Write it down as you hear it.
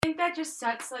think that just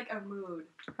sets like a mood.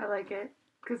 I like it.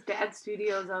 Because Dad's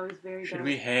studio is always very Should dark.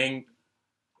 we hang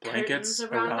blankets Curtains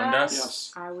around around us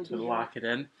Yes. I would to do lock it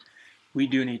in? We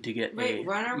do need to get Wait, a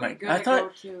when are we mic. gonna I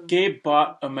thought go to? Gabe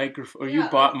bought a microphone, or you Yeah,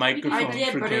 bought we microphone can- I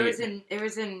did, for but Gabe. it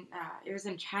was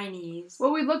in Chinese.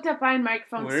 Well, we looked up buying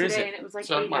microphones Where is today, it? and it was like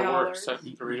It's at my work. $8. It's at the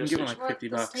You can radio give him station. like $50.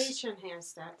 The station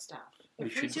has that stuff. We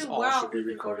If we should- do all well, should be we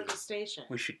can go to recorded. the station.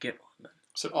 We should get one then.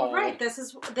 So all Right, this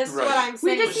is Right. what I'm We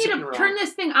saying. just need sitting to around. turn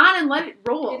this thing on and let it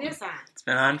roll. It is on. It's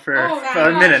been on for Oh,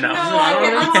 about a minute now. No,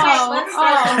 let's Oh,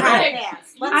 start the right. podcast.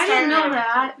 Let's I didn't start know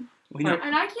that. We know.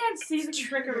 And I can't see the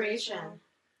Trickeration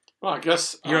Well, I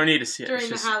guess You don't need to see it. during It's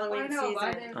the just, Halloween I know, but I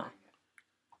season. didn't. Oh. all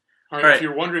right, All right. if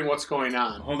you're wondering what's going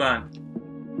on, hold on.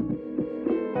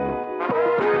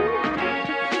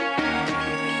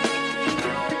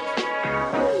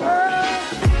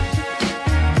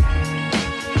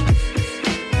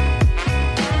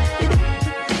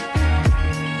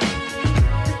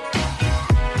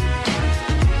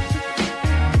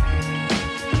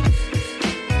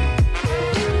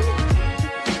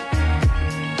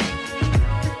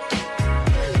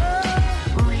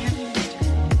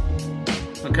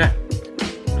 Okay.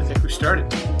 I think we started.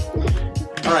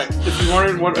 All right, if you're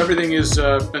wondering what everything is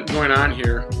been going on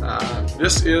here,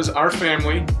 this is our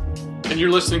family, and you're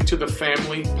listening to the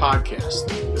Family Podcast.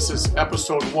 This is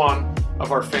episode 1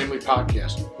 of our Family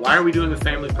Podcast. Why are we doing the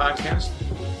Family Podcast?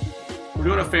 We're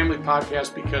doing a Family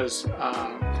Podcast because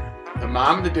the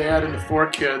mom, and the dad, and the 4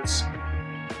 kids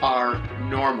are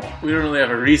normal. We don't really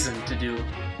have a reason to do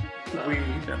We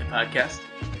the podcast.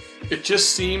 It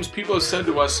just seems, people have said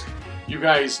to us, you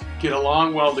guys get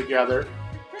along well together,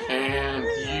 and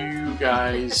you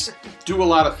guys do a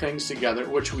lot of things together,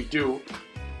 which we do.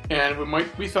 And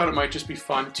we thought it might just be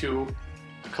fun to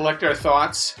collect our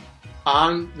thoughts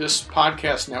on this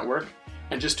podcast network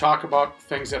and just talk about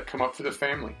things that come up for the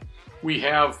family. We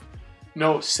have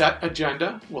no set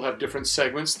agenda. We'll have different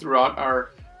segments throughout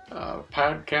our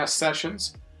podcast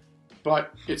sessions,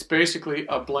 but it's basically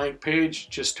a blank page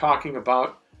just talking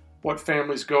about what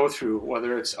families go through,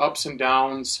 whether it's ups and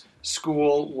downs,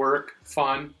 school, work,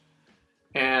 fun,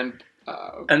 and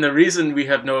And the reason we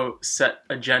have no set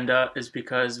agenda is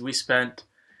because we spent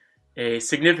a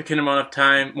significant amount of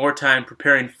time, more time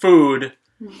preparing food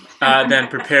than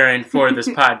preparing for this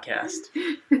podcast.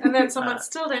 And then someone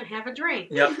still didn't have a drink.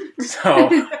 Yep. So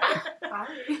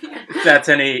if that's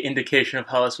any indication of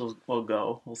how this will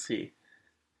go, we'll see.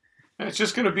 and it's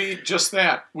just going to be just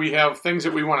that. We have things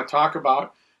that we want to talk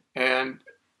about, and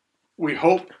we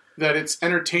hope that it's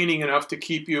entertaining enough to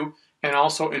keep you and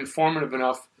also informative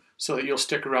enough so that you'll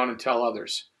stick around and tell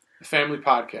others. The Family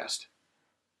Podcast.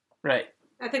 Right.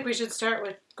 I think we should start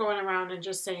with going around and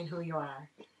just saying who you are,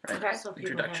 Right. Okay. so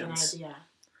people have an Introductions. idea.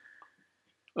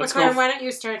 Let's McLaren, go. why don't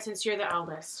you start since you're the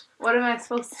eldest? What am I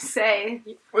supposed to say?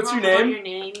 What's your Well, name? Your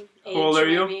name, age, How old are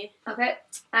you? maybe. Okay,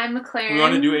 I'm McLaren. We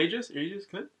want to do ages? Ages,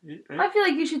 good? Right? I feel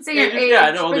like you should say your Ages? age,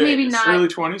 Yeah, no, but older maybe ages. not. Early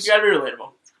 20s? You gotta be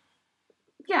relatable.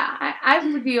 Yeah, I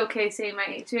would be okay saying my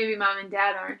age. Maybe mom and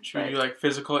dad aren't. Should we but- do like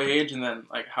physical age and then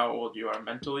like how old you are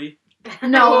mentally?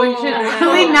 No, we should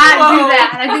really not do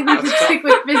that. I think we should stick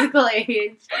with physical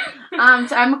age. So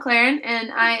I'm McLaren,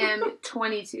 and I am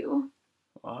 22.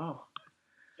 Wow.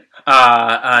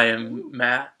 I am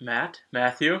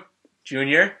Matthew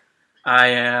Jr. I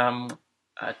am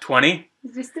 20.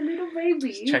 He's just a little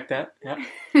baby. Check that.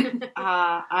 Yep.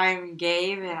 I'm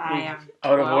Gabe, and I am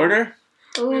Out of 12. order?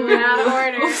 Ooh. We're out of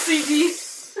order.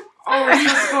 Oh, we're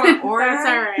supposed to go in order? That's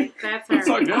all right. That's all It's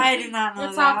all right. good. I did not know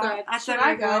It's all that. good. I Should thought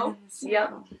I we were go? going in the Yep.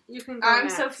 circle. You can go I'm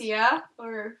next. Sophia,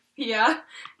 or Pia,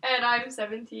 and I'm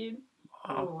 17.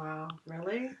 Oh, Wow. wow.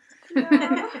 Really?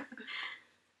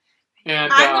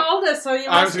 And I'm the oldest, so you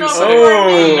I must was go going to before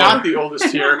say, me. I'm not the oldest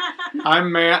here.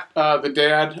 I'm Matt, the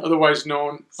dad, otherwise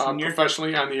known Senior.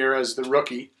 professionally on the air as the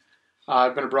Rookie.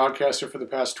 I've been a broadcaster for the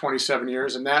past 27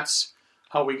 years, and that's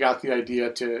how we got the idea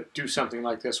to do something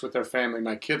like this with our family.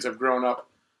 My kids have grown up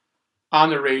on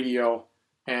the radio,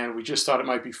 and we just thought it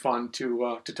might be fun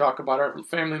to talk about our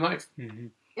family life. Mm-hmm.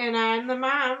 And I'm the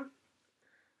mom.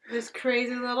 This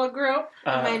crazy little group.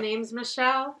 My name's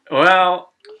Michelle.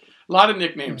 Well, A lot of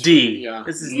nicknames. D. Yeah.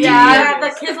 This is Yeah, D.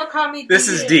 the kids will call me D. This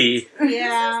is D.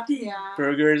 Yeah, yeah.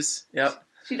 Burgers. Yep.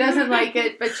 She doesn't like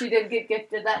it, but she did get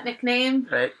gifted that nickname.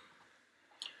 Right.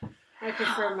 I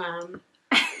prefer mom.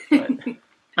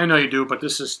 I know you do, but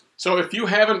this is... So if you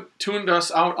haven't tuned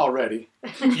us out already,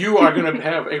 you are going to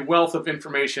have a wealth of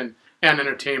information and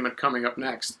entertainment coming up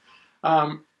next.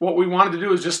 What we wanted to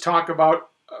do is just talk about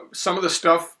some of the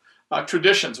stuff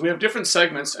traditions. We have different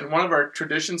segments, and one of our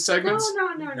tradition segments.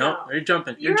 No. You're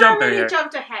jumping. You You're jumping already here.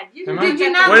 jumped ahead. You Am I? Did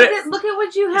you not look at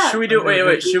what you have? Should we do?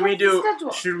 Wait. Should we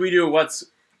do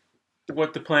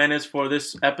what the plan is for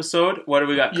this episode? What do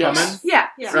we got Yes. coming? Yeah.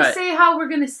 Yeah. So Right. say how we're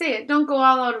gonna say it. Don't go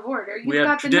all out of order. You've We have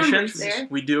got the numbers traditions. there.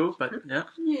 We do, but yeah.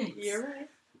 You're right.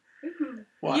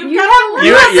 What? You've You got have the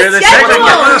You're- list. you're the What second do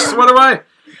one. I list? What do I?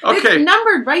 Okay. It's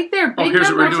numbered right there. Big here's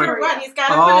what we're numbers doing. for you. What? He's got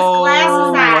to put his glasses Oh,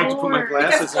 on. I have to put my Because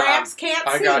Because glasses on. Gramps can't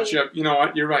see. I got you. You know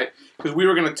what? You're right. Because we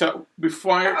were going to tell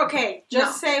before. Okay,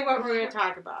 just say what we're going to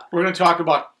talk about. We're going to talk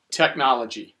about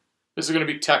technology. This is going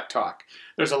to be tech talk.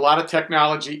 There's a lot of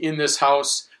technology in this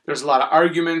house. There's a lot of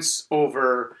arguments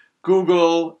over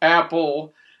Google,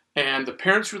 Apple, and the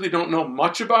parents really don't know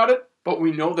much about it, but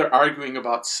we know they're arguing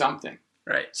about something.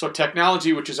 Right. So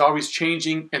technology, which is always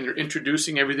changing, and they're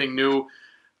introducing everything new,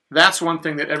 that's one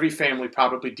thing that every family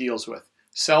probably deals with.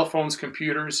 Cell phones,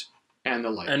 computers, and the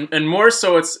like. And more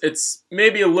so, it's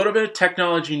maybe a little bit of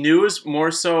technology news.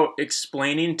 More so,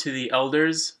 explaining to the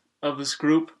elders of this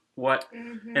group what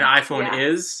an iPhone Yeah.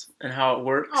 is and how it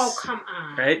works. Oh, come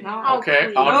on. Right. No. Oh, Okay,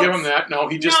 please. I'll give him that. No,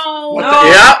 he just... No. what No.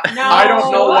 Yeah. No. I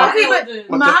don't know what- Okay, but Children.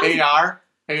 What Mom's- the AR,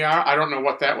 I don't know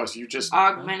what that was. You just...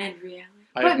 Augmented reality.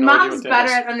 I have But no idea mom's what that better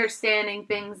is. at understanding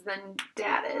things than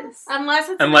dad is. Unless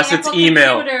it's Unless an it's Apple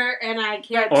email. computer and I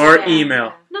can't Or do that.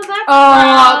 email. No, that's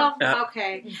Oh. Yeah.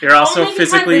 okay. You're also Only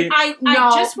because physically I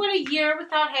No. just went a year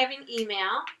without having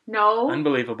email. No,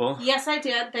 unbelievable. Yes, I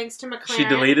did, thanks to McLaren. She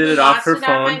deleted We it off lost her it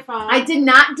on my phone. I did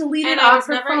not delete and it I off was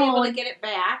her never able to phone. get it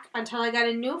back until I got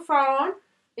a new phone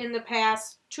in the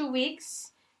past 2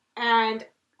 weeks. And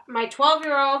my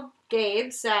 12-year-old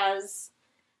Gabe says,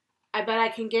 I bet I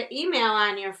can get email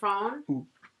on your phone. Ooh.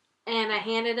 And I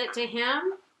handed it to him.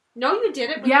 No, you did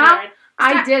it. Yeah, McLaren.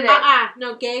 I did it.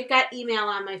 No, Gabe got email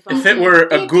on my phone. If it were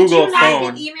a Gabe, Google did you not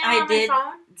phone, get email I on did. my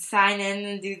phone? Sign in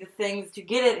and do the things to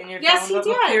get it in your Yes, phone. he but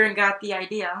did. Kieran got the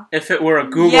idea. if it were a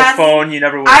Google Yes. phone, you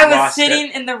never would I have was lost sitting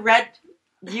it. in the red.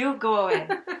 You go away.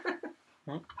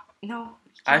 Huh? No.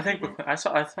 I think I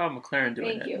saw McLaren doing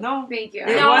Thank it. you. No. Thank you.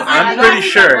 It No, wasn't. I'm I pretty thought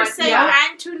sure. you were saying, Yeah.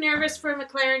 I'm too nervous for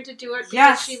McLaren to do it because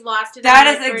Yes. she lost it. That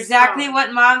on is my first exactly phone.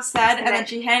 what Mom said, and Okay. then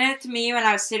she handed it to me when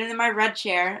I was sitting in my red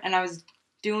chair, and I was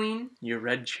doing Your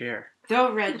red chair.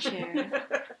 the red chair,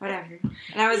 whatever.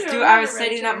 And I was You're I on was the red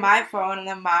setting chair. up my phone, and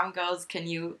then Mom goes, "Can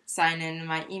you sign in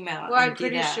my email?" Well, I'm and do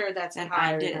pretty that. sure that's And how I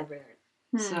I did it. remember it.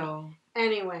 Hmm. So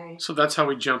Anyway, So that's how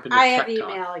we jump into I have tech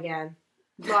talk. email again.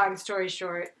 Long story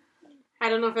short, I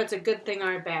don't know if it's a good thing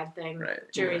or a bad thing. Right.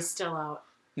 Jury's still out.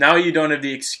 Now you don't have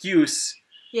the excuse.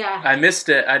 Yeah. I missed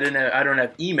it. I don't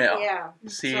have email. Yeah.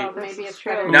 See, So maybe it's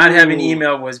true. better. not having Ooh.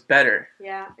 email was better.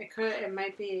 Yeah, it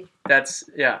might be. That's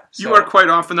yeah. You so are quite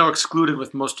often, though, excluded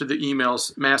with most of the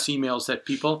emails, mass emails that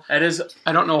people. That is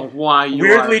I don't know why you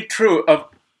weirdly are. true of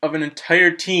an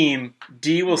entire team.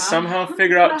 Dee will somehow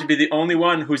figure out to be the only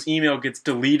one whose email gets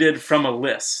deleted from a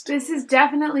list. This is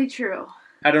definitely true.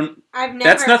 I don't. I've never.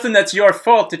 That's nothing. That's your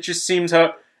fault. It just seems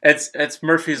how it's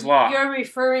Murphy's law. You're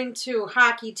referring to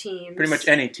hockey teams. Pretty much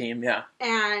any team. Yeah.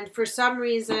 And for some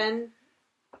reason,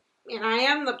 and I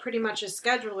am pretty much a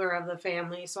scheduler of the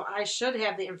family, so I should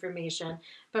have the information.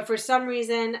 But for some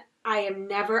reason, I am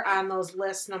never on those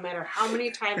lists, no matter how many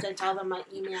times I tell them my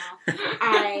email.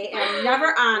 I am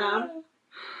never on them.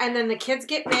 And then the kids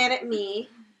get mad at me,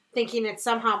 thinking it's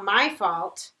somehow my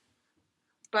fault.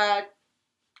 But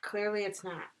clearly it's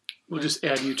not. We'll just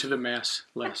add you to the mass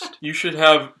list. You should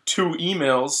have 2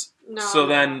 emails. No. So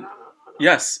then-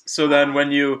 Yes. So then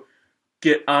when you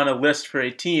get on a list for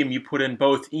a team, you put in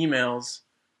both emails,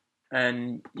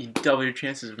 and you double your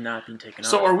chances of not being taken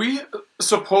So off.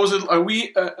 are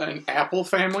we an Apple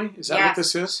family? Is that what Yes.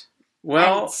 this is?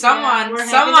 Well, and someone we're having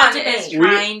someone a is debate.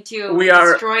 trying to we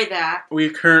are- destroy that.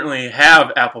 we currently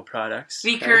have Apple products.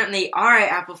 We currently are an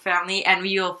Apple family, and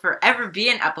we will forever be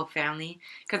an Apple family.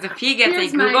 Because if he gets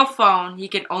Here's a my- Google phone, he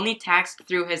can only text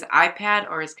through his iPad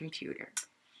or his computer.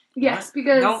 Yes,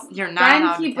 because No, you're not then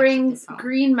allowed he to text brings with his phone.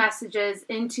 green messages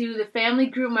into the family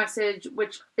group message,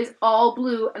 which is all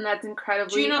blue, and that's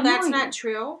incredibly Do you know that's annoying. not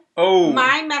true? Oh,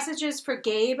 My messages for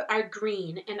Gabe are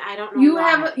green, and I don't know You why.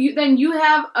 have you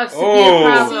have a severe Oh.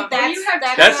 problem. See, that's- you have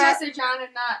that's- text That's- message on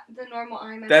and not the normal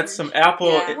iMessage. that's some Apple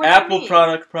Yeah. What do you Apple mean?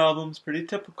 product problems. Pretty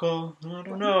typical. I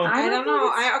don't know. I don't think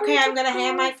know. it's Okay, I'm gonna typical.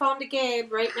 hand my phone to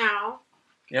Gabe right now.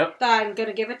 Yep. I'm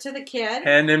gonna give it to the kid.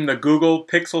 Hand him the Google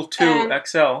Pixel 2 And-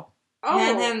 XL. Oh,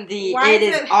 Hand him the why it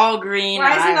is is it- all green.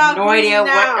 why is I it have all no idea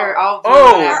green what now? or all blue.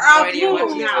 Oh. I have Or all no idea what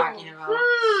blue you're now. talking about.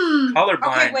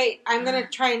 Colorblind. Okay, wait. I'm gonna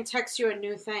try and text you a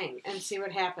new thing and see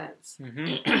what happens.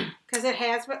 hmm Because it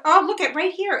has. Oh, look at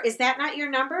right here. Is that not your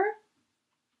number?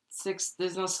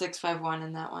 There's no 651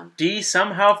 in that one. D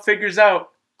somehow figures out.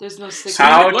 There's no 6.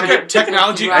 How Look to- at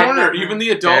Technology Right. Corner. Even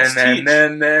the adults teach.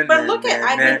 But look at,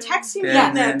 I've been texting you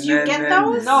them. Do you get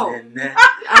those? No.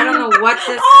 I don't know what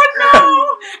this. Oh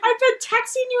no! I've been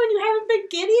texting you and you haven't been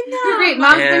getting them. Great,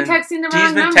 Mom's been And texting the D's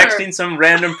wrong been number. texting some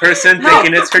random person No,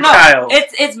 thinking it's her no, child.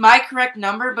 It's my correct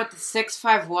number, but the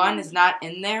 651 is not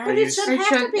in there. But it should It have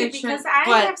should- to be it should. because I have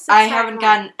But 651. I haven't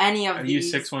gotten any of Are you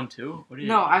these. 612? What are you?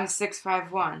 No, I'm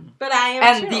 651. But I am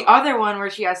And too. the other one where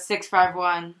she has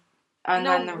 651, and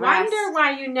no then the rest, wonder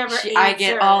why you never answer. I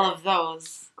get all of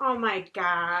those. Oh my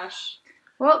gosh.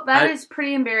 Well, that I- is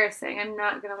pretty embarrassing. I'm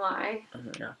not gonna lie.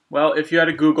 Yeah. Well, if you had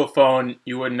a Google phone,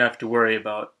 you wouldn't have to worry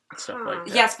about stuff like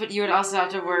that. Yes, but you would also have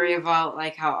to worry about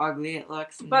like how ugly it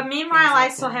looks. and But meanwhile, things I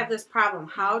like still that. have this problem.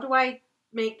 How do I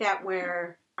make that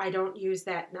where I don't use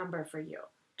that number for you?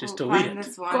 Just We'll delete find it.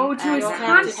 this one Go to and his you'll then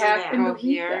have to do contact that. and go delete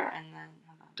here that. and then.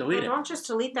 Delete Well, it. don't just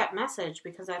delete that message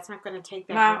because that's not going to take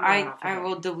that Mom, number off of I it.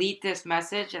 will delete this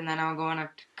message and then I'll go into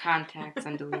contacts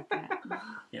and delete that.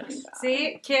 Yes.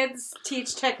 See, kids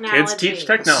teach technology. Kids teach This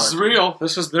technology. is real.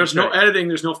 There's That's no right. editing.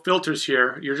 There's no filters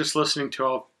here. You're just listening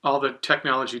to all the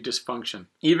technology dysfunction.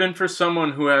 Even for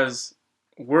someone who has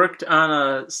worked on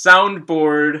a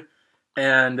soundboard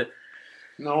and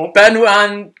No. been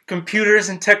on computers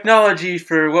and technology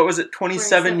for, what was it,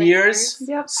 27 years?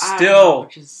 Yep. Still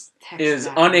Just is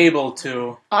unable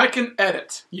to. I can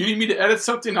edit. You need me to edit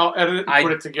something, I'll edit it and I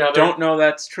put it together. Don't know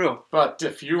that's true. But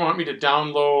if you want me to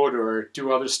download or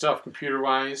do other stuff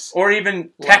computer-wise, Or even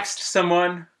text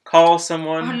someone, call Oh,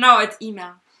 someone, no, it's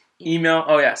email. email.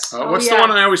 Oh, yes. what's yeah. the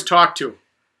one I always talk to?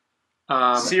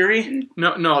 Siri?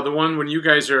 No, the one when you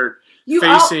guys are You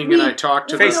facing and we- I talk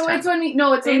to No, FaceTime. them. it's when we,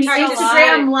 no, it's when They we try to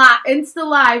Instagram live. Insta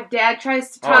Live. Dad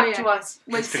tries to talk Oh. to us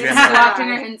when Instagram he's Live.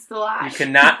 watching our Insta You Live.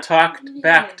 cannot talk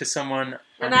back to someone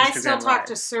And on I Instagram still talk Live.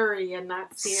 to Siri and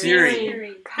not Siri.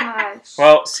 Siri. Gosh.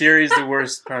 Well, Siri's the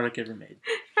worst product ever made.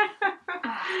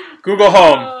 Google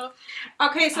Home.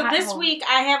 Okay, so At this home. week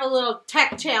I have a little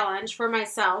tech challenge for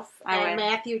myself, I and win.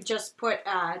 Matthew just put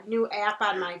a new app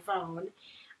on my phone.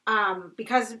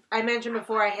 Because I mentioned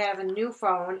before I have a new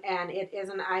phone, and it is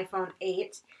an iPhone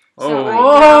 8. So I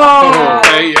Oh.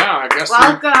 Okay, yeah, I guess.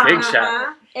 Welcome. Big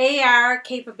shot. AR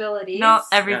capabilities. No,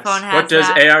 every Yes. phone has What does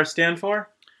that. AR stand for?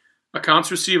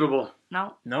 Accounts receivable.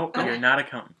 No. Nope, Okay. you're not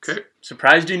accountants. Okay.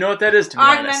 Surprised you know what that is, to be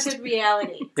honest. Augmented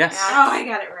reality. Yes. Oh, I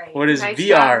got it right. What is Nice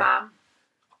VR? job, Mom.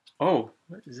 Oh,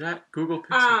 what is that? Google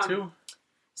Pixel 2?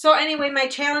 So anyway, my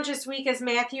challenge this week is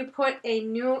Matthew put a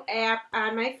new app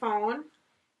on my phone,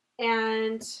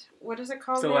 and what is it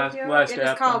called? It's the last Matthew? It is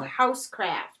app called on there.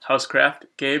 Housecraft. Housecraft.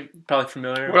 Gabe, probably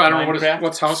familiar. Well, I don't know Minecraft.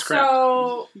 what's Housecraft.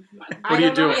 So What do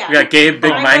you do? Know yet. We got Gabe,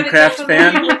 big I'm gonna Minecraft definitely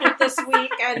fan. look at this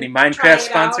week and Any try Minecraft it out,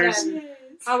 sponsors? and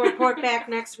I'll report back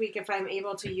next week if I'm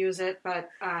able to use it, but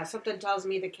something tells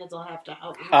me the kids will have to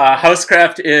help me.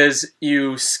 Housecraft is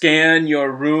you scan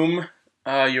your room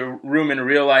in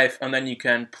real life, and then you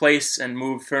can place and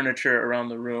move furniture around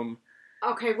the room.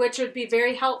 Okay, which would be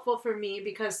very helpful for me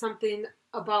because something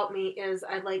about me is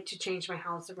I like to change my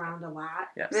house around a lot,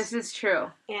 Yes. This is true.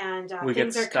 and We get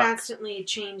things are stuck. constantly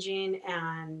changing,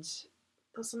 and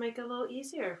this will make it a little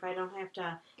easier if I don't have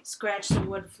to scratch the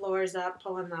wood floors up,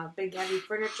 pulling the big heavy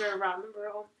furniture around the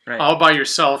room. Right. All by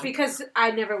yourself. Because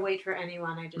I never wait for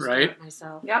anyone, I just Right. do it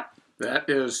myself. Yep.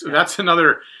 That's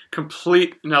another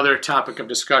topic of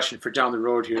discussion for down the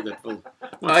road here that we'll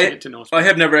once we get to know. I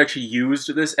have never actually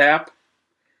used this app.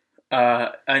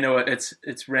 I know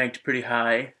it's ranked pretty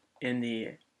high in the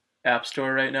App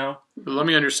Store right now. But let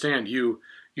me understand. You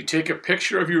take a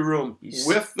picture of your room Yes.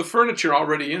 with the furniture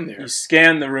already in there. You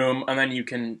scan the room, and then you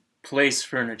can place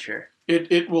furniture.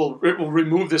 It will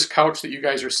remove this couch that you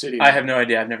guys are sitting. I on. have no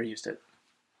idea. I've never used it.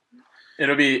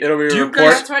 It'll be a you report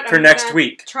guys- That's what for I'm next gonna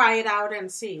week. Try it out and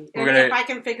see. We're And gonna- if I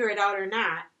can figure it out or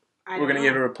not, We're going to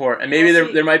give a report. And maybe We'll there,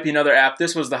 see. there might be another app.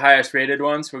 This was the highest rated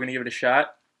one, so we're going to give it a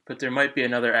shot. But there might be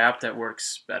another app that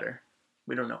works better.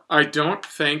 We don't know. I don't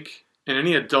think, and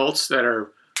any adults that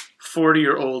are 40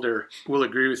 or older will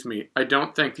agree with me, I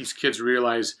don't think these kids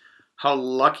realize how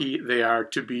lucky they are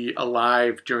to be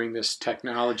alive during this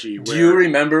technology. Do you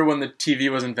remember when the TV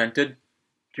was invented?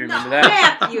 Do you remember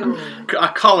that? Matthew. A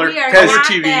color We are Because not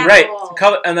TV. that Right. old.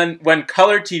 Color, and then when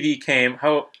color TV came,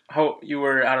 how you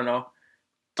were, I don't know,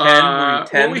 10? Were you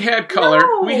 10? Well, we had color.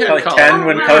 No. We had Probably color. 10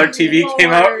 when Oh, color my TV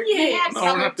came out. Lord. We had No,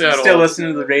 color not that TV. Still old.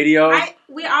 listening to the radio.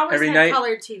 We always every had night?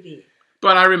 color TV.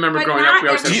 But I remember But growing not up, we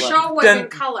always every had show was Then in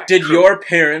color. Did your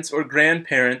parents or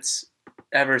grandparents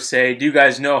ever say, do you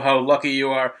guys know how lucky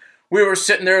you are? We were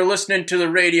sitting there listening to the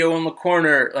radio in the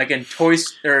corner, like in The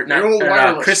old not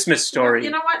wireless. Christmas Story. You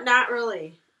know what? Not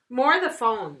really. More the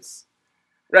phones.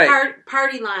 Right.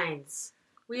 Party lines.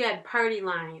 We had party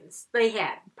lines. They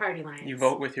had party lines. You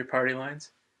vote with your party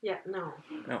lines? Yeah, no.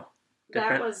 No. That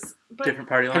Different- was... But Different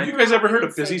party Have lines? you guys ever heard I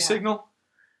of didn't say busy that. signal?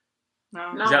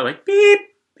 No. No. Is that like beep,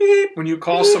 beep? When you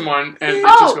call someone and it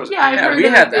just Oh, goes. yeah, I've Yeah, heard we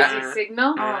of had the that. busy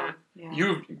signal. Oh, yeah.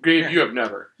 You have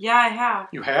never. Yeah, I have.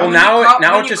 You Well, have? When now you call-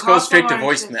 now when it you just call goes straight to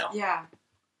someone, it's just- voicemail. Yeah.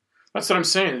 That's what I'm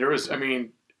saying. There was,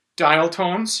 dial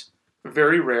tones.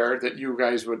 Very rare that you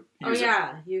guys would Oh, use it.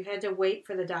 yeah. You had to wait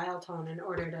for the dial tone in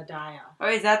order to dial. Oh,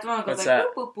 is that the one that goes What's like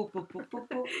that? boop, boop, boop, boop, boop, boop,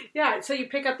 boop? Yeah, so you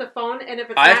pick up the phone, and if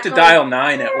it's I not have to going, dial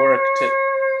 9 at work to...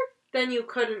 then you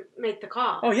couldn't make the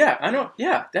call. Oh, yeah, I know.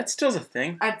 Yeah, that still's a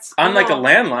thing. At school. On like a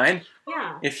landline,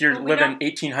 Yeah. if you're Well, we living don't-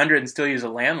 1800 and still use a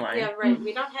landline. Yeah, right.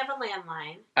 We don't have a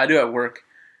landline. I do at work.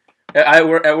 At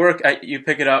work, you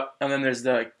pick it up, and then there's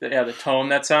the tone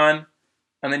that's on,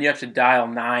 and then you have to dial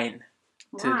 9.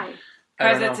 Why? I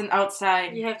don't Because know. it's an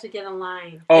outside. You have to get a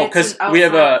line. Oh, It's because an we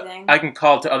have outside thing. I can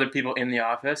call to other people in the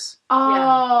office.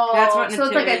 Oh, That's what so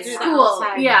it's like at Natalia- school.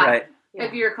 Outside. Yeah. Right. Yeah.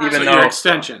 If you're Even So though- your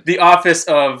extension. The office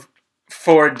of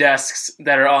 4 desks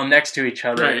that are all next to each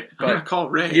other. Right. I'm gonna But call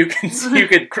Ray. you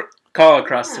could call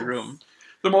across the Yes. room.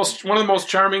 One of the most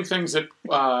charming things that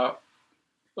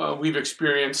we've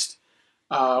experienced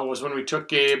was when we took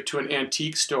Gabe to an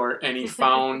antique store and he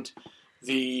found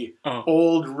the Oh.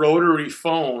 old rotary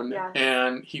phone Yes.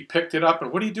 and he picked it up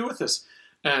and what do you do with this?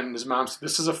 And his mom said,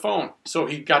 "This is a phone." So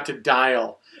he got to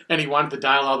dial and he wanted to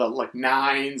dial all the like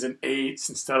 9s and 8s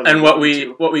instead of the And what 1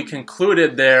 and 2. we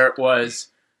concluded there was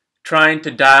trying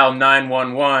to dial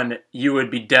 911, you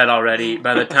would be dead already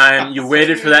by the time you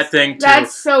waited for that thing to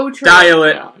That's so true. dial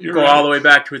it, Yeah, you're go right. all the way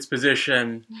back to its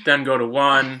position, then go to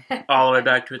 1, all the way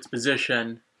back to its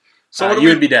position. So what did you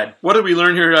we- would be dead. What did we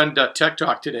learn here on Tech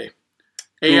Talk today?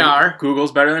 AR.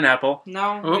 Google's better than Apple.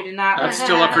 No, Oh, we did not. that's learn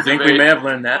still up that. for I think debate. we may have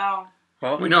learned that. No.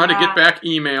 Well, We know how to get back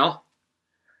email.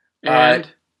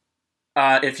 And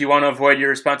if you want to avoid your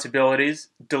responsibilities,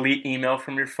 delete email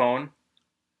from your phone.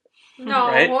 No.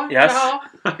 Right? Yes.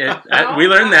 No. No, we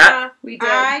learned that. We did.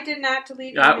 I did not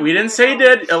delete. We email from didn't my say phone.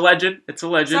 did. Alleged. It's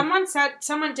alleged.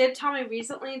 Someone did tell me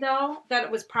recently though that it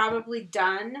was probably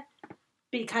done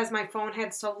because my phone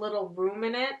had so little room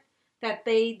in it that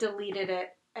they deleted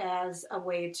it as a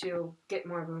way to get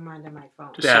more room onto my phone.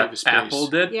 Just save the That space. Apple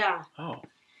did? Yeah, Oh.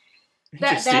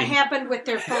 that Interesting. happened with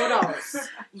their photos.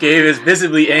 Gabe is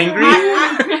visibly angry.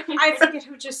 I forget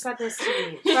who just said this to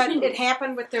me, but it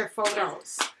happened with their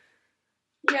photos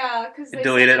Yeah, because they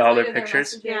Deleted all their deleted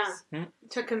pictures? messages.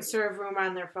 to conserve room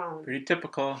on their phone. Pretty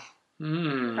typical.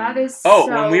 That is Oh,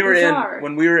 so when we were bizarre.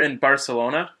 when we were in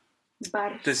Barcelona this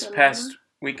Barcelona. past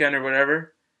weekend or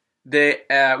whatever, we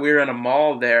were in a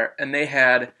mall there and they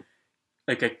had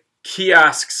like a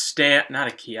kiosk stand, not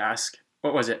a kiosk.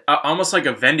 What was it? Almost like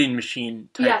a vending machine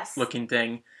type Yes. looking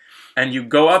thing, and you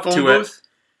go up Phone to booth? it.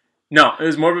 No, it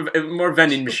was more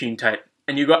vending machine type,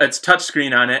 and you go. It's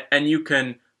touchscreen on it, and you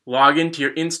can log into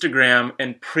your Instagram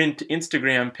and print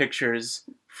Instagram pictures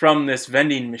from this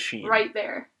vending machine. Right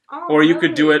there. Oh, Or you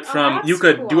could do really? it from Oh, you that's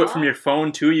could do it cool. from your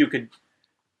phone too. You could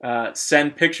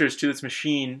send pictures to this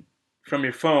machine from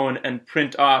your phone and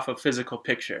print off a physical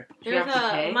picture. You There's have to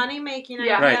a pay? money making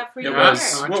Yeah. idea Right. for It you.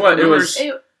 was there. what it was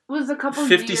It was a couple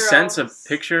 50 euros. cents a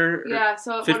picture. Yeah,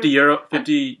 so 50 euro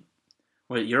 50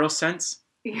 what euro cents?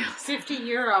 Yeah. 50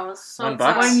 euros. So $1 it's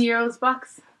bucks? €1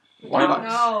 bucks. One buck.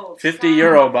 No. 50 stop.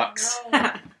 euro bucks.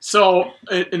 No. So,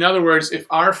 in other words, if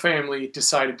our family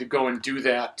decided to go and do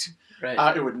that,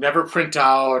 Right. it would never print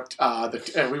out,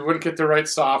 and we wouldn't get the right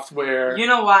software. You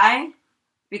know why?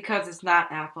 Because it's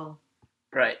not Apple.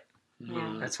 Right.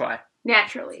 Mm. That's why.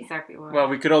 Naturally. Exactly why. Well,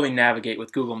 we could only navigate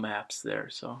with Google Maps there,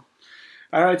 so.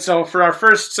 All right, so for our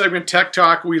first segment, Tech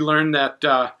Talk, we learned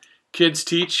that kids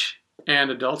teach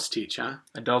and adults teach, huh?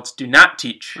 Adults do not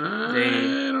teach. I They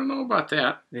don't know about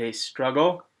that. they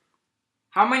struggle.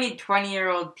 How many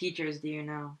 20-year-old teachers do you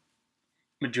know?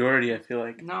 Majority, I feel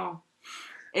like. No.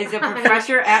 Is a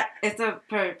professor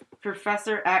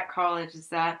professor at college? Is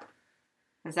that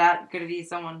going to be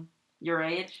someone your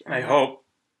age? or I not? hope.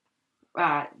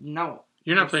 No.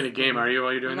 You're not playing a game, are you,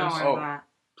 while you're doing No, this? I'm Oh. not.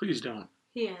 Please don't.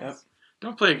 He is. Yep.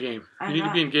 Don't play a game. You I'm need to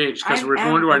not. be engaged because I'm we're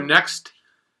going to our am- next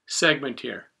segment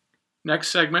here. Next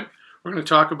segment, we're going to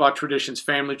talk about traditions,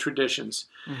 family traditions.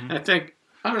 Mhm. And I think,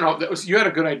 I don't know, you had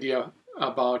a good idea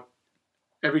about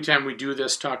every time we do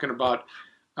this, talking about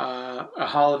a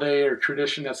holiday or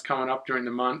tradition that's coming up during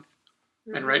the month.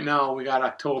 And right now we got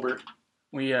October.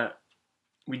 We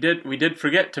did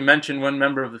forget to mention one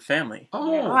member of the family.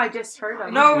 Oh, I just heard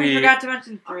of No, it. we We- forgot to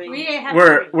mention 3. We have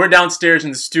We're downstairs in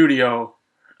the studio,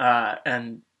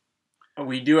 and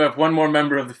We do have one more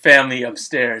member of the family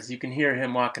upstairs. You can hear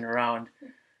him walking around.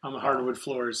 On the hardwood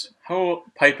floors. How old?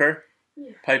 Piper?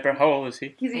 Yeah. Piper, how old is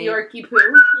he? He's a Yorkie poo.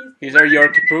 He's our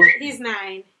Yorkie Poo. He's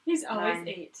 9. He's always 9.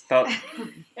 8. About,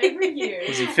 Every year.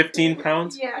 is he 15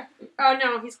 pounds? Yeah. Oh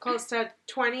no, he's close to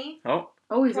 20. Oh,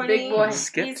 Oh, he's a big boy.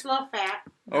 Skip. He's a little fat.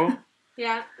 oh.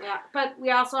 Yeah. But we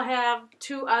also have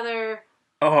 2 other.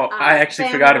 Oh, I actually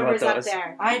family forgot about members up those.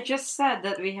 there. I just said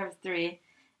that we have 3,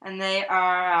 and they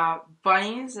are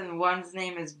bunnies, and one's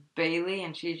name is Bailey,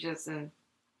 and she's just a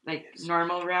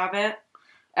normal rabbit.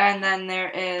 And then there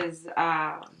is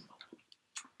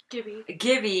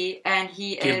Gibby, and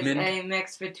he is Gibman. a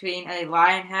mix between a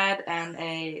lion head and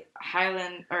a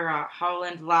Highland or a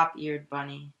Howland lop-eared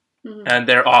bunny. Mhm. And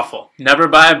they're awful. Never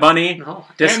buy a bunny. No.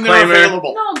 Disclaimer. And they're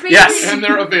available. No, baby. Yes. And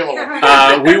they're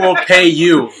available. We will pay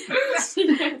you.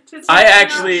 I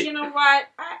actually- You know what?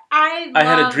 I I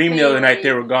had a love dream the other night Bailey.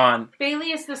 they were gone.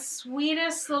 Bailey is the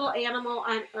sweetest little animal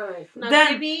on earth. Now,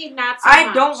 Then Gibby, not so I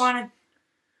much. don't want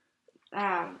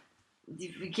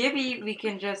to. Gibby, we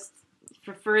can just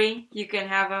for free. You can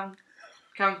have him.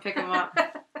 Come pick him up.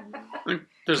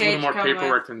 There's a little Cage more come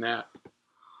paperwork than that.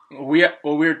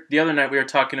 The other night we were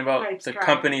talking about Right, the Scribe.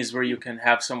 companies where you can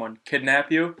have someone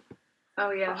kidnap you.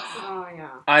 Oh, yeah. Oh, yeah.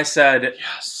 I said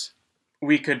Yes.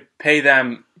 we could pay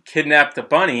them kidnap the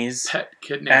bunnies, Pet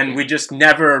kidnapping. and we just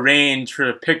never arrange for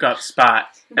a pickup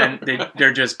spot, and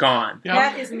they're just gone. Yeah.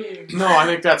 That is mean. No, I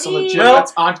think that's a legit. Well,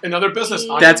 that's another business.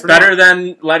 That's entrepreneur. better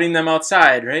than letting them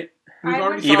outside, right? We've I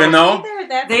already would thought Even of- though- either.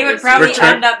 That's They would just- probably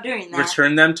Return- end up doing that.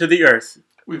 Return them to the earth.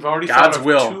 We've already God's thought of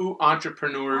will. 2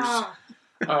 entrepreneurs,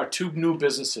 Oh, 2 new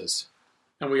businesses,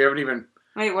 and we haven't even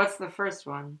Wait, what's the first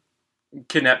one?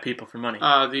 Kidnap people for money.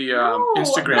 the no,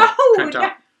 Instagram no,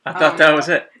 printout. I thought that was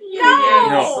it. No.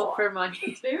 No. For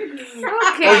money. Very good.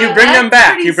 Okay, Oh, you bring them that's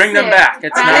back. pretty You bring them sick. back.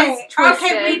 It's That not. is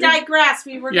Okay, we twisted. digress.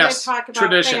 We were Yes, going to talk about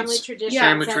traditions. family traditions. Yeah,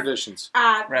 Family And, traditions.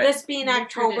 Right. This being New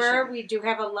October, tradition. we do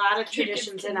have a lot of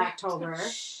traditions in October.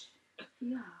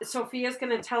 Yeah. Sophia's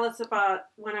going to tell us about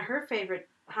one of her favorite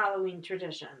Halloween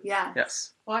traditions. Yeah.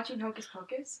 Yes. Watching Hocus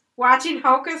Pocus. Watching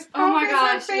Hocus Pocus. Oh my her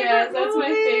gosh, favorite yes, that's my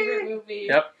movie. favorite movie.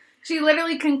 Yep. She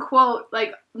literally can quote,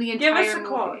 like, the entire Give us a movie.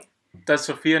 quote. Does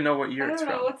Sophia know what I year it's don't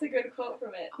know from? what's a good quote from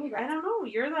it. I don't know.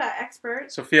 You're the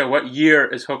expert. Sophia, what year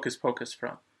is Hocus Pocus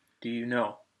from? Do you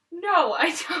know? No,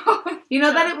 I don't. You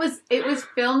know that it was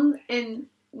filmed in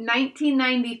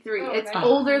 1993. Oh, It's nice.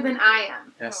 older than I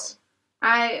am. Yes.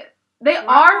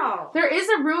 Wow. There is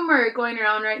a rumor going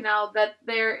around right now that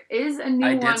there is a new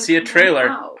I one. did see a coming trailer.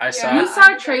 out. I saw You it.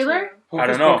 saw a trailer? I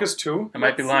don't know. Hocus 2? I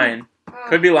might be Let's lying. Oh.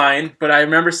 Could be lying, but I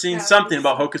remember seeing Yeah, something this-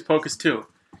 about Hocus Pocus 2.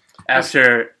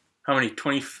 After, how many,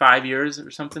 25 years or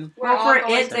something? We're all Well, for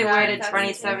going it, to they that. waited That's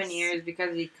 27 intense. years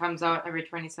because he comes out every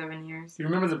 27 years. You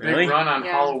remember the big Really? run on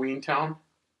Yeah. Halloween Town?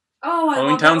 Oh, I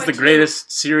Halloween love that Town's one the too.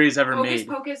 greatest series ever Hocus made.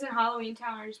 Pocus and Halloween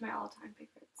Town are just my all-time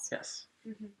favorites. Yes.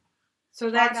 So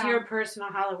that's Wow. your personal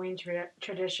Halloween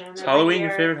tradition. Is Every Halloween your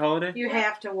year, favorite holiday? You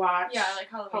have to watch Yeah, I like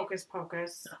Halloween. Hocus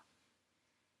Pocus.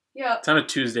 Yep. It's on a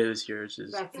Tuesday this year, which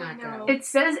is... That's not I know. good. It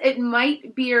says it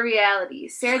might be a reality.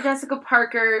 Sarah Jessica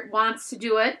Parker wants to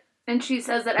do it, and she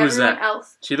says that Who's everyone that?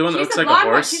 else. She the one that She's looks the like a blonde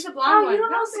one. horse? She's the blonde Oh, one. you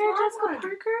don't know That's the Sarah blonde Jessica one.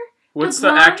 Parker? What's the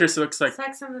the blonde? actress that looks like,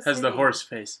 Sex and the has the City. horse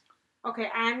face? Okay,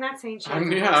 I'm not saying she I'm-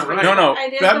 has a yeah, horse right. face. No, no.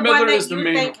 It is Bette the Midler one that is the you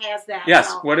main think has that. Yes,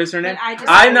 so. what is her name? But I just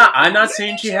I'm not You saying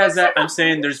think she she has looks that. like a I'm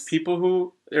saying horse? there's people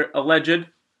who, they're alleged,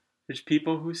 there's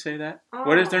people who say that.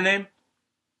 What is their Oh. name?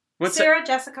 What's that? Sarah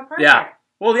Jessica Parker. Yeah.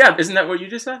 Well, yeah, isn't that what you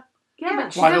just said? Yeah,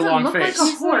 but she Why the doesn't long look face? like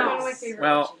a She's one of my horse. favorite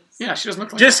Well, witches. Yeah, she doesn't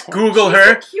look like Just a horse. Google She's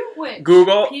her. a cute witch.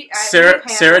 Google We've Sarah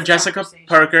had Sarah this Jessica conversation.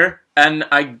 Parker, and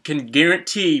I can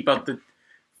guarantee about the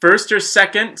first or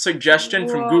second suggestion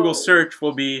from Whoa. Google search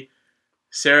will be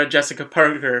Sarah Jessica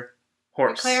Parker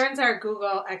horse. McLaren's our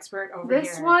Google expert over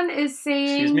This here. one is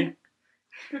saying. Excuse me?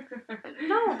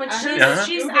 No, but she's, Uh-huh.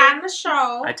 she's on the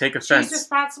show. I take She's offense.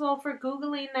 responsible for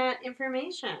Googling that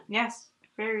information. Yes,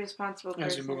 very responsible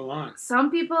As you person. move along. Some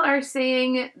people are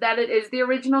saying that it is the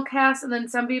original cast, and then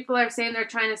some people are saying they're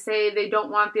trying to say they don't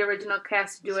want the original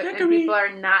cast to do it, and Zachary. people are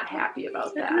not happy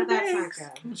about that. That's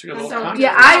not good. So you got a little So, context.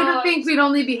 Yeah, I would think we'd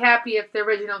only be happy if the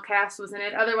original cast was in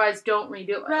it. Otherwise, don't redo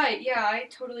it. Right, yeah, I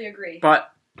totally agree.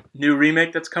 But new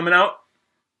remake that's coming out,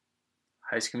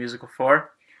 High School Musical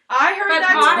 4. I heard But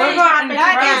that's on What fake. about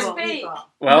That is Incredible fake. people.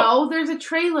 Well, No, there's a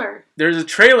trailer. there's a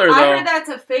trailer I though. heard that's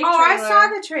a fake Oh, I trailer. saw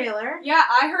the trailer. Yeah,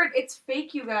 I heard it's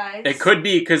fake, you guys. It could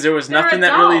be because there was They're nothing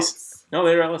that really. adults. No,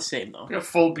 they were all the same though. You got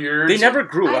full beards. They never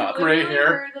grew I up. Gray literally hair.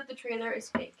 heard that the trailer is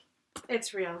fake.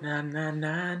 It's real. Na na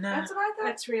na na. That's what I thought.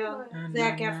 It's real. Na, na,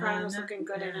 Zach na, Efron was na, looking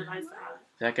good in it. I na. saw it.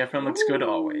 Zac Efron looks good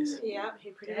always. Yeah,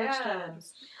 he pretty Yeah. much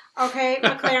does. Okay,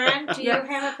 McLaren, do you Yes.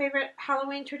 have a favorite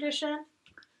Halloween tradition?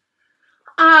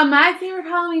 My favorite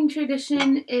Halloween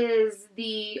tradition is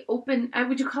the open.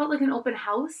 Would you call it like an open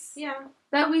house Yeah.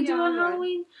 that we do Yeah, on I would.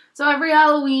 Halloween? So every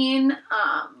Halloween,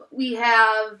 we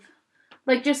have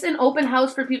like just an open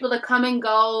house for people to come and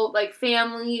go, like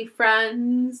family,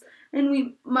 friends,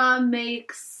 and Mom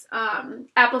makes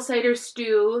apple cider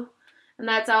stew, and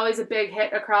that's always a big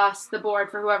hit across the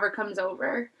board for whoever comes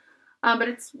over. But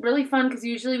it's really fun because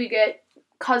usually we get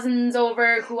cousins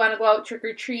over who want to go out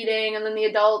trick-or-treating, and then the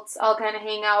adults all kind of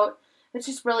hang out. It's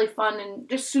just really fun and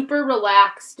just super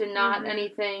relaxed and not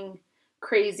anything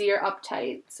crazy or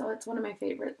uptight. So it's one of my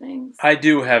favorite things. I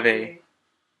do have a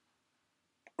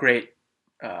great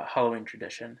Halloween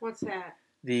tradition. What's that?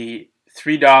 The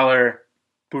 $3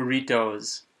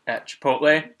 burritos at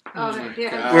Chipotle. Oh,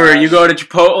 yeah. God. Where you go to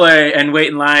Chipotle and wait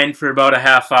in line for about a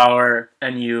half hour,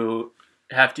 and you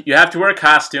have to wear a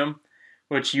costume,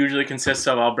 which usually consists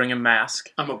of I'll bring a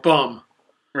mask, I'm a bum.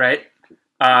 right?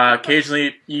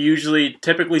 Occasionally,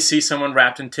 typically see someone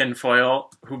wrapped in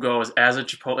tinfoil who goes as a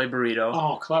Chipotle burrito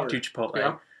Oh, clever. to Chipotle.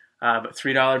 Yeah. But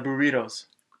 $3 burritos.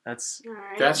 That's All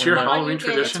right. That's One your of the- Halloween It's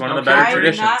tradition? It's one of the Okay. better I do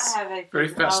traditions. not have a Very favorite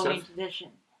festive. Halloween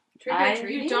tradition. Trick or I-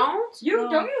 treating. You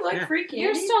don't? Don't you like Yeah. free candy?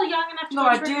 You're still young enough to No, go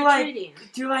I do trick-or-treating.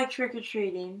 do like trick or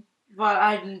treating,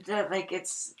 but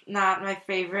it's not my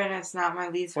favorite and it's not my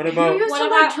least What favorite. about- You used What to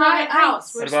about like try haunted house?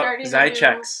 ice. We're What about starting a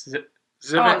Zychex? Oh,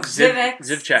 Ziv Zivix.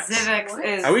 Zivchex. Zivix What?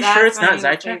 is. Are we sure it's not that's my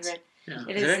new Zychex? favorite. Yeah.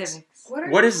 It is Zivix? Zivix.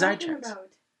 What you is talking Zychex? about?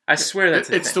 I swear that's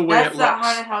It's a the thing. way That's it the looks.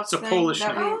 haunted house It's a thing Polish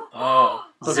that name. we- Oh,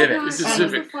 Oh Zivic. my gosh, It's a that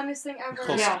Zivic. was the funnest thing ever.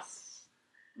 Close. Yes.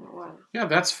 It was. Yeah,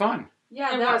 that's fun.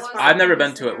 Yeah, It that was was. fun. I've never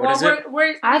been to it. What Well, is it?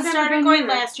 we I've never started been going either.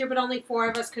 last year, but only 4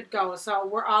 of us could go, so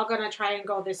we're all going to try and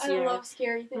go this I year. love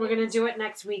scary things. We're going to do it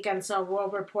next weekend, so we'll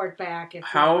report back if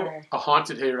How- we were. A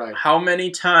haunted hayride. How many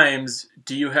times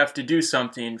do you have to do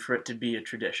something for it to be a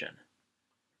tradition?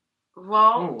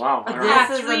 Well, Oh, wow. All This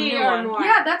right. is a 3 new or one. more.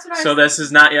 Yeah, that's what I. So this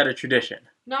is not yet a tradition.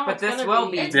 No, But it's this gonna will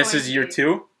be. It's This going is to year be.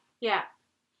 2? Yeah.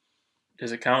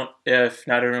 Does it count if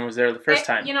not everyone was there the first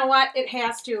time? You know what? It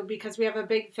has to because we have a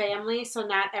big family, so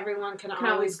not everyone can Can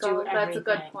always do go. everything. That's a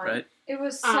good point. Right. It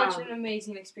was such Um, an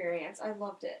amazing experience. I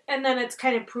loved it. And then it's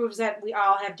kind of proves that we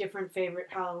all have different favorite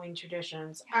Halloween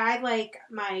traditions.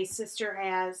 My sister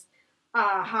has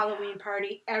a Halloween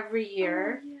party every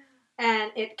year. Oh, yeah.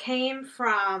 And it came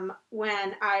from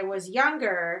when I was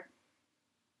younger.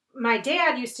 My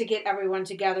dad used to get everyone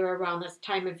together around this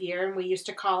time of year, and we used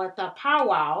to call it the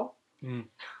powwow. Mm.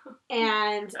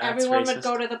 And That's everyone would racist.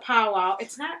 go to the powwow.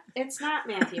 It's not,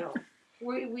 Matthew.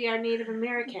 We are Native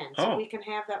Americans, so Oh. we can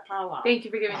have that powwow. Thank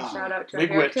you for giving a Oh, shout out to our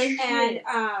big witch. heritage.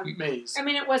 And Maze. I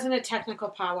mean, it wasn't a technical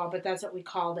powwow, but that's what we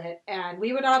called it. And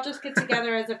we would all just get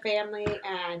together as a family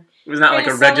and It was not like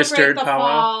kinda a registered celebrate the powwow.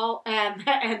 fall and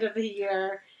the end of the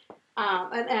year,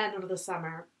 and end of the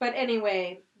summer. But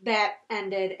anyway, that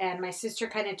ended, and my sister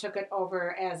kind of took it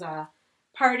over as a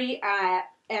party at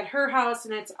her house,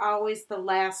 and it's always the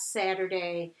last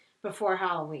Saturday before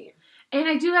Halloween. And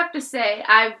I do have to say,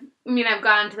 I've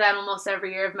gone to that almost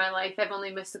every year of my life. I've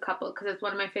only missed a couple because it's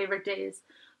one of my favorite days.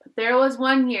 But there was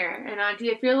one year, and Auntie,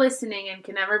 if you're listening and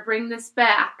can ever bring this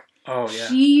back, Oh, yeah.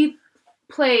 she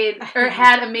played or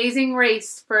had Amazing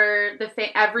Race for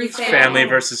every Family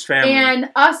versus family. And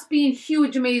us being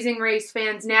huge Amazing Race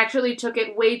fans naturally took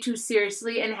it way too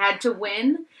seriously and had to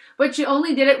win. But she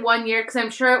only did it one year because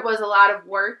I'm sure it was a lot of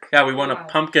work. Yeah, we won a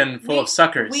pumpkin full of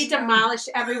suckers. We demolished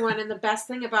everyone, and the best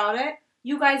thing about it,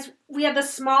 you guys, we had the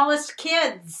smallest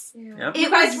kids. Yep. You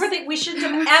guys we shouldn't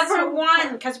have was ever so won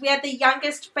fun. because we had the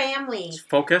youngest family.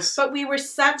 Focus. But we were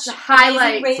such The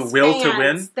highlight. Amazing Race The will to fans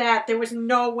win. that there was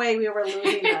no way we were losing So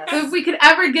if this. we could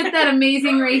ever get that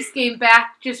Amazing Race game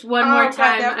back just one Oh, more God,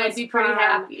 time, that I'd was be pretty fun.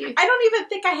 happy. I don't even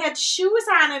think I had shoes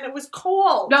on and it was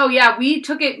cold. No, yeah, we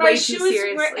took it My way too shoes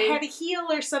seriously. had a heel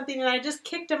or something and I just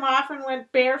kicked them off and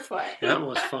went barefoot. That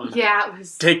was fun. Yeah, it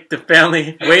was. Take the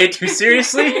family way too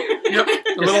seriously. Yep.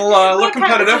 A little, little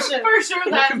competitive. competition. For sure,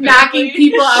 that Knocking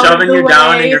people out of Shoving the you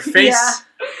down in way. your face.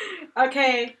 Yeah.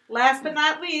 Okay, last but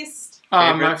not least.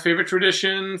 My favorite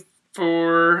tradition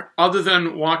for, other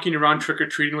than walking around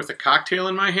trick-or-treating with a cocktail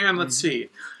in my hand, let's see.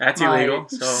 That's My illegal.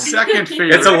 So Second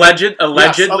favorite. it's allegedly.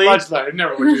 Yes, allegedly. I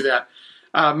never would do that.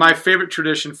 My favorite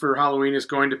tradition for Halloween is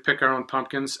going to pick our own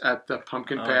pumpkins at the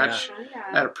pumpkin Oh, patch Oh,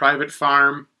 yeah. at a private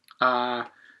farm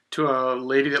to a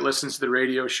lady that listens to the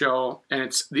radio show. And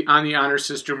it's on the honor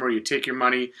system where you take your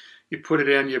money, you put it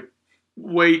in, you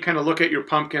kind of look at your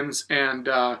pumpkins, and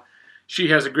she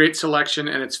has a great selection,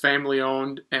 and it's family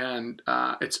owned, and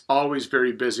it's always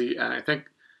very busy. And I think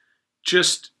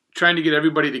just trying to get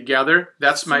everybody together,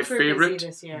 that's my Super favorite. busy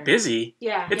this year. Busy?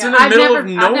 Yeah. It's Yeah. in the middle of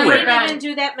We nowhere. didn't even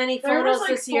do that many There was, photos like,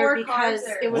 this year 4 because cars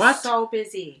there. it was What? so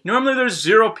busy. Normally there's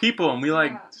 0 people, and we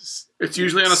like... Yeah. It's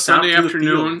usually on a Stomp Sunday through the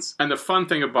afternoon, fields. and the fun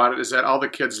thing about it is that all the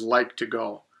kids like to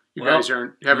go. You Well, guys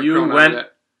haven't you grown went- out of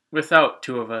that. Without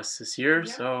 2 of us this year,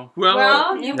 Yeah. so...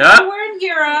 Well, you Yeah. were in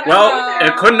Europe. Well,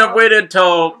 it couldn't have waited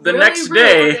till the Really next rude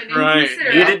day. and Right.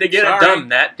 inconsiderate. Needed to get Sorry. it done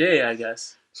that day, I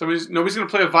guess. Nobody's going to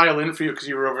play a violin for you because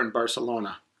you were over in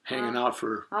Barcelona hanging out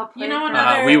for... I'll play You know, it.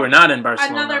 another- We were not in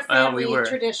Barcelona. Another Well, family we were.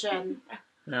 tradition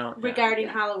No, yeah. regarding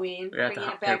Halloween, We're at bringing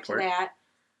the it back airport. to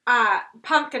that.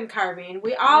 Pumpkin carving.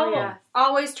 We all yes.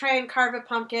 always try and carve a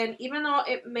pumpkin, even though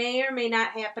it may or may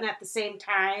not happen at the same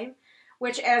time.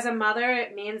 Which, as a mother,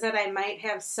 it means that I might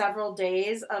have several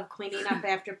days of cleaning up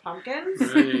after pumpkins.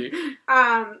 Right.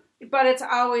 But it's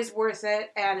always worth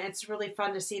it, and it's really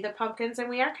fun to see the pumpkins. And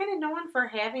we are kind of known for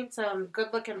having some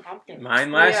good-looking pumpkins.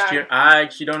 Mine last Yeah. year. I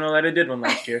actually don't know that I did one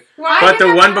last year. Well, But the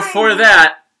I one had before mine.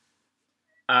 that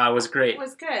was great. It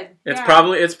was good. It's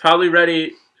Yeah. probably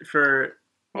ready for...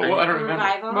 Well, I don't remember.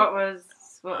 Revival. What was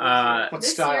What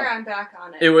This style? year I'm back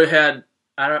on it. It had...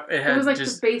 It It had was like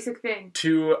just the basic thing.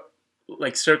 2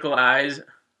 like circle eyes.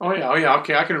 Oh, yeah.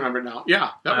 Okay, I can remember now. Yeah,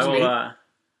 that was me.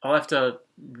 I'll have to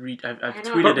read. I've I know,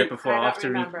 tweeted but it before. I'll I have don't to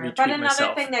remember. retweet But another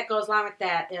myself. thing that goes along with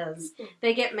that is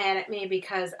they get mad at me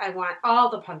because I want all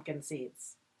the pumpkin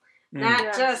seeds, not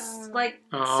Yes. just like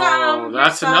Oh, some.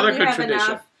 that's some another you good have tradition.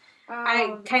 enough.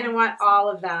 I kind of want all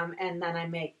of them, and then I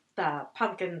make the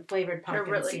flavored They're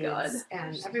pumpkin really seeds, good.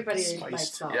 and everybody Spiced,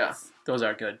 likes those. yeah. Those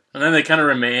are good. And then they kind of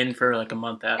remain for like a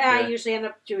month after. And I usually end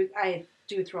up I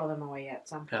do throw them away at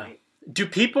some Yeah. point. Do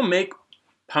people make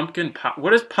pumpkin pie?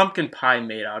 What is pumpkin pie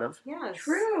made out of? Yes.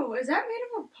 True. Is that made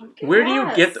of a pumpkin? Where do you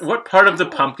Yes. get... What part of the Oh.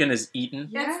 pumpkin is eaten?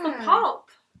 That's Yeah. the pulp.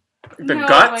 The No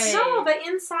guts? way. No, the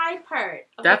inside part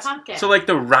of That's... the pumpkin. So like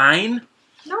the rind?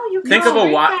 no, you Think can't of a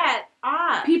break wa- that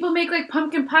off. People make like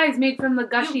pumpkin pies made from the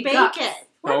gushy You bake guts. it.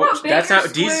 What Oh, about that's Baker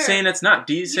not... Dee's Square? saying it's not.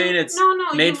 Dee's saying it's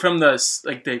made from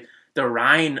the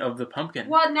rind of the pumpkin.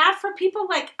 Well, not for people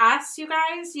like us, you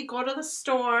guys. You go to the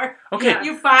store, Okay. Yeah.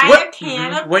 you buy What- a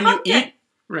can Mhm. of When pumpkin. you eat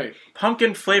Right.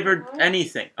 pumpkin flavored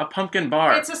anything, a pumpkin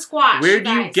bar, It's a squash. where do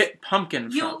you guys. get pumpkin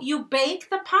You from? you bake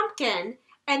the pumpkin,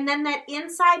 and then that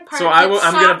inside part So I'm gets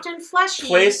gonna soft and fleshy.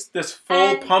 Place this full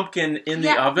And- pumpkin in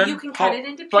yeah, the oven. You can cut it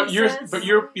into pieces. But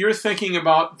you're thinking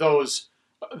about those.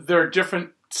 There are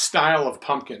different style of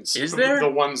pumpkins. Is there? The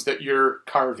ones that you're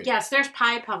carving? Yes, there's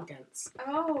pie pumpkins.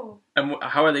 Oh. And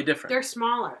how are they different? They're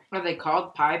smaller. Are they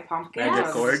called pie pumpkins? Magic Or are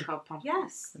they gourd? just called pumpkins?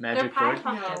 Yes, Magic they're pie gourd?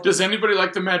 pumpkins. Does anybody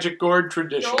like the magic gourd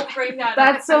tradition? Don't bring that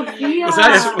That's up. Sophia. Was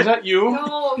that you?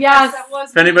 No. Yes. That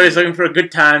was If anybody's looking for a good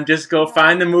time, just go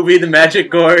find the movie The Magic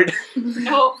Gourd.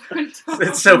 No.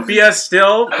 It's Sophia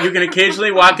Still. You can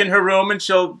occasionally walk in her room and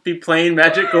she'll be playing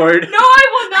Magic Gourd. No, I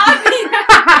will not be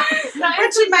that. That But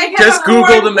is she might have Just a Google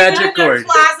horn the magic in her gourd. the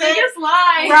Closet, biggest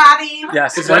lie. rotting.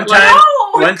 Yes, Is one that like- time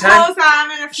No, with one time clothes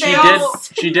on and her she face.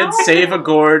 did No. save a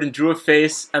gourd and drew a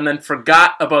face and then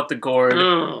forgot about the gourd.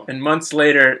 Oh. And months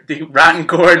later, the rotten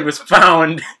gourd was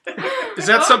found. Is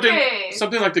that Okay.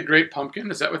 something like the Great Pumpkin?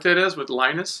 Is that what that is with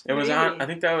Linus? It was on. I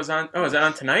think that was on. Oh, is that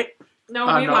on tonight? No,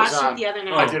 No, we it watched was on. it the other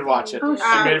night. I did watch it. Oh,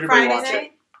 I made everybody Friday watch it.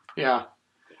 night. Yeah.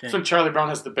 Dang. So Charlie Brown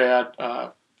has the bad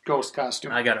ghost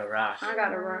costume. I got a rock. I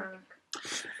got a rock.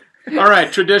 All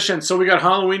right, tradition. So we got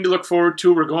Halloween to look forward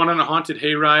to. We're going on a haunted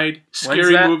hayride.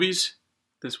 Scary that? movies.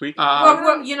 This week?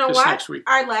 Well, you know this what? next week.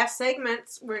 Our last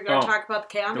segments, we're going Oh. to talk about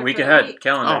the calendar. The week for ahead. week.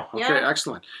 Calendar. Oh, okay, Yeah.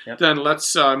 excellent. Yep. Then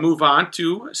let's move on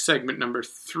to segment number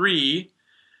 3,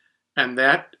 and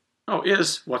that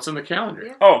is what's on the calendar.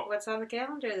 Yeah. Oh. What's on the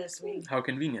calendar this week? How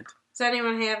convenient. Does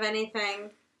anyone have anything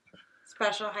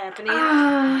special happening?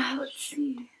 Let's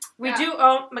see. We Yeah. do.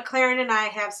 Oh, McLaren and I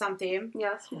have something.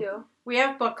 Yes, we do. We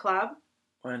have book club.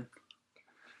 When?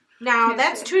 Now,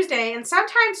 that's Tuesday, and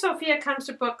sometimes Sophia comes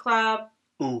to book club.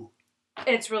 Ooh.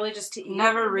 It's really just to eat.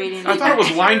 Never reading. I thought it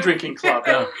was wine drinking club.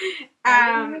 Yeah.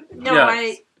 No,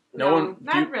 Yes. No no, one-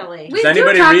 not do you- really. Does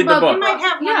anybody do talk read the about book? We might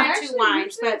have one Yeah, or two Actually,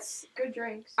 wines, but that's good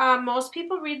drinks. most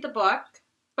people read the book,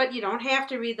 but you don't have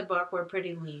to read the book. We're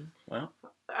pretty lean. Well,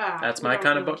 That's my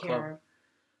kind of book club.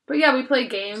 But yeah, we play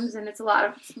games, and it's a lot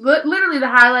of literally the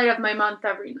highlight of my month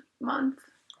every month.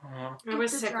 Aw. I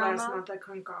was The sick drama. last month. I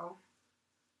couldn't go.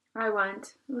 I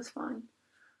went. It was fun.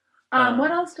 Uh,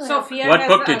 What else do I Sophia What has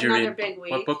book did you another read? big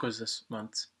week. What book was this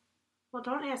month? Well,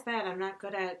 don't ask that. I'm not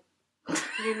good at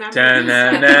remembering.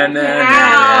 Da-na-na-na-na-na.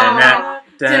 Ow.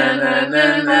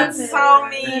 That's so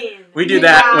mean. We do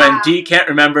that Yeah. when Dee can't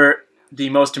remember the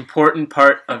most important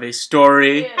part of a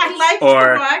story. Yeah. I like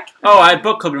Or- the book. Oh, I had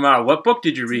book club tomorrow. What book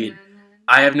did you read?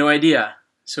 I have no idea.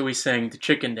 So we sang the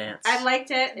chicken dance. I liked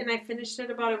it, and I finished it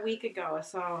about a week ago,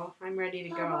 so I'm ready to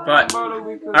go. But, all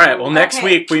right, well, next Okay.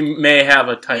 week we may have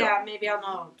a title. Yeah, maybe I'll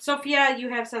know. Sophia, you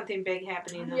have something big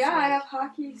happening this Yeah, I week. have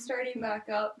hockey starting back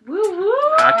up. Woo woo.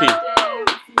 Hockey.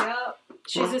 Yep.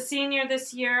 She's a senior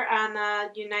this year on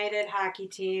the United hockey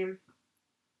team.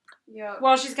 Yep.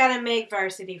 Well, she's got to make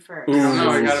varsity first. Ooh. No,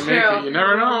 I gotta It's make true. it. You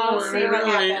never know. We'll see what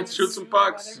Really, happens. shoot some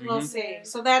pucks. We'll see.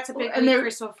 So that's a big And week they're-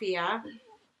 for Sophia.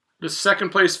 The second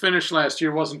place finish last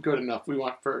year wasn't good enough. We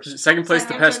want Is first. it second place the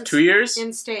Second past in- 2 years?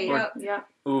 In state. Yep. Yeah.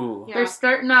 Ooh. Yeah. They're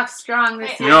starting off strong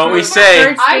this You year. know what we First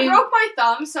say. I game- broke my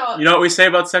thumb, so You know what we say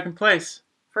about second place?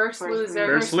 First loser.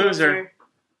 First loser.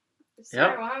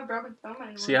 Yep. Well, I broke my thumb.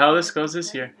 and See how this goes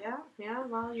this year. Yeah,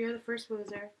 well, you're the first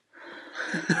loser.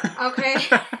 Okay.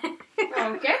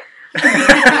 Okay.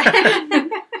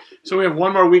 So we have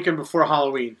one more weekend before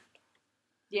Halloween.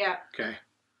 Yeah. Okay.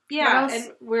 Yeah, What else?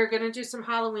 and we're going to do some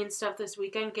Halloween stuff this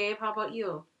weekend. Gabe, how about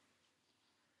you?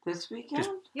 This weekend?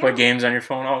 Play games on your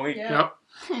phone all week. Yeah.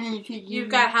 Yep. You've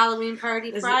got Halloween party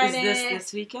Is Friday.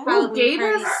 this weekend? Halloween Gabe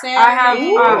party has- Saturday. I have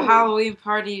Ooh. a Halloween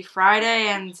party Friday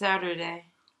and Saturday.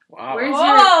 Wow. Where's Whoa.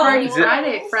 your party Is it-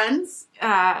 Friday, friends?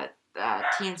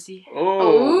 TNC.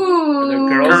 Oh. Are there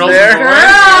girls Girls there?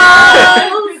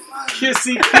 Girls!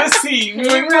 Kissy, kissy.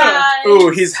 Hey, Ryan. Ooh,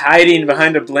 he's hiding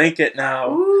behind a blanket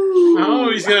now. Ooh. Oh,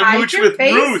 he's gonna Hide mooch your with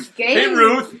face, Ruth. Gabe. Hey,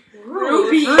 Ruth.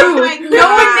 Ruby. Ruth. Oh my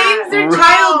No one names their Ruth.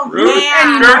 child Ruth.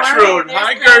 anymore. Gertrude.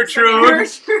 Hi,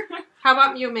 Gertrude. How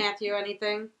about you, Matthew?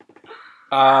 Anything?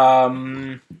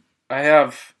 I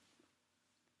have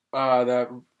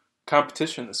the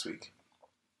competition this week.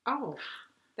 Oh,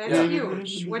 that's Yeah.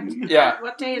 huge. Yeah.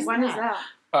 What day is When is that?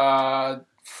 that?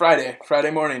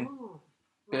 Friday morning. Oh,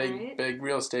 Big right. big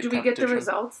real estate Do we competition. get the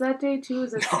results that day too?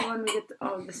 Is this No. the one we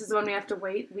get? This is the one we have to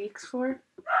wait weeks for.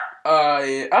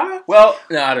 Well,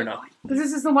 no, I don't know.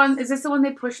 Is this the one? Is this the one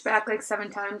they pushed back like 7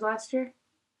 times last year?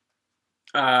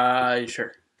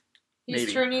 Sure. He's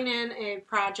maybe. turning in a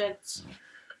project.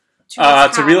 To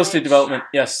It's his a real estate college. development.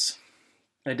 Yes,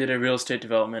 I did a real estate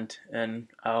development, and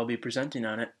I'll be presenting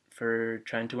on it for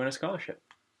trying to win a scholarship.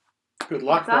 Good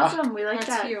luck, That's Rob. awesome. We like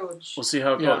That's that. huge. We'll see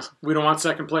how it Yeah, goes. we don't want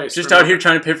second place. Just Remember. out here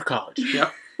trying to pay for college.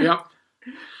 Yep.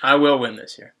 I will win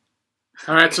this year.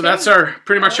 All right, so that's our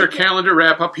pretty much our calendar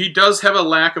wrap up. He does have a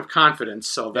lack of confidence,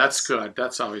 so that's good.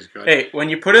 That's always good. Hey, when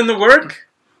you put in the work,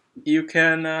 you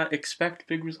can expect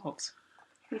big results.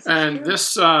 This is And true.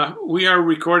 this we are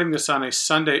recording this on a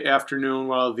Sunday afternoon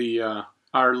while the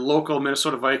our local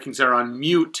Minnesota Vikings are on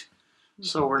mute.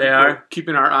 So we're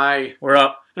keeping our eye. We're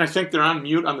up And I think they're on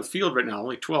mute on the field right now,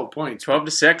 only 12 points.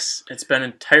 12-6. It's been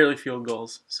entirely field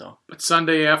goals. So But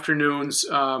Sunday afternoons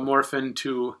morph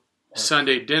into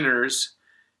Sunday dinners,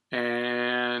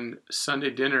 and Sunday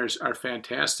dinners are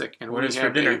fantastic. And What we is have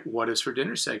for dinner? a What is for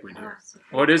dinner segment here.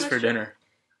 what is for dinner?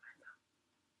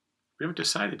 We haven't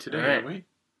decided today, All right. have we?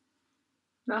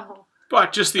 No.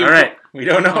 But just the All right, we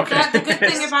don't know. Okay. The good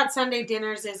thing about Sunday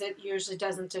dinners is it usually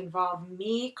doesn't involve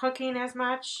me cooking as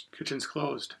much. kitchen's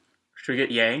closed. Should we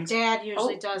get Yang's? Dad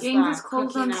usually does Games the is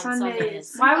closed cooking on Sundays.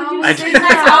 Sundays. Why would you I say did-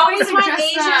 That's that? always when suggest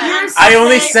Asian that. have I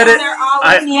only Sundays, said and it- they're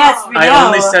always Yes, closed. we I know.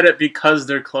 only said it because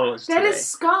they're closed That today. is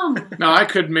scum. Now I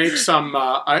could make some.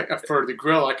 For the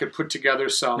grill, I could put together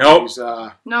some. Nope. of these,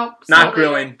 Nope. Not Sunday.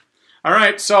 grilling. all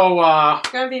right, so It's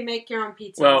gonna be make your own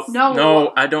pizzas. Well, No.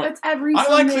 no, I don't. That's every I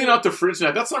Sunday. like clean out the fridge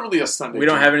now. That's not really a Sunday. We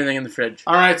don't thing. have anything in the fridge.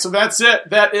 All right, so that's it.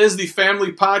 That is the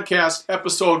Family Podcast,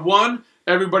 Episode 1.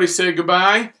 Everybody say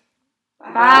goodbye,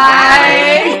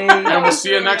 Bye. and we'll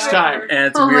see you next time. And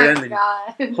it's a Oh weird my ending.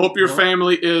 god. Hope your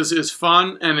family is as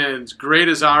fun and as great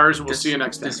as ours. We'll see you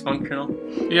next time.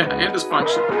 Dysfunctional. Yeah, and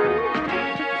dysfunction.